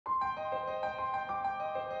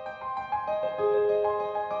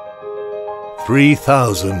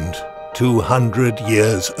3,200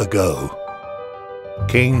 years ago,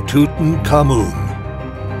 King Tutankhamen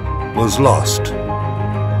was lost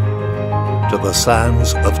to the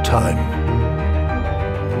sands of time.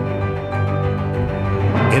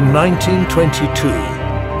 In 1922,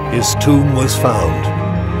 his tomb was found,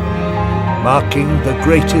 marking the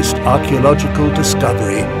greatest archaeological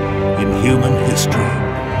discovery in human history.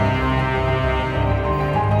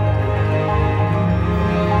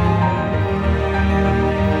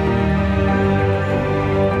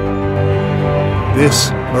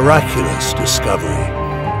 This miraculous discovery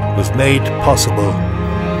was made possible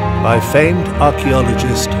by famed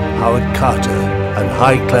archaeologist Howard Carter and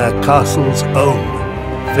Highclere Castle's own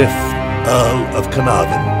 5th Earl of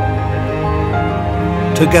Carnarvon.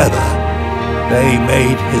 Together, they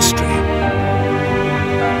made history.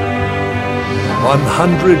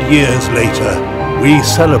 100 years later, we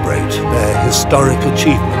celebrate their historic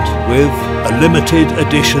achievement with a limited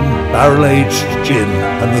edition barrel-aged gin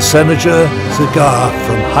and the Senetjer Cigar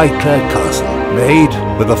from Highclere Castle, made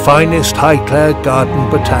with the finest Highclere garden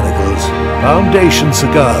botanicals. Foundation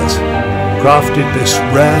Cigars crafted this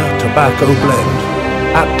rare tobacco blend,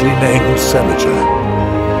 aptly named Senetjer.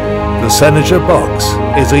 The Senetjer box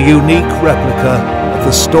is a unique replica of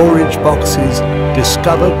the storage boxes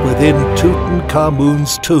discovered within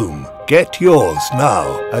Tutankhamun's tomb. Get yours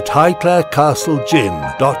now at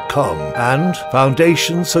highclerecastlegin.com and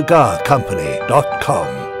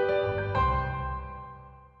foundationcigarcompany.com.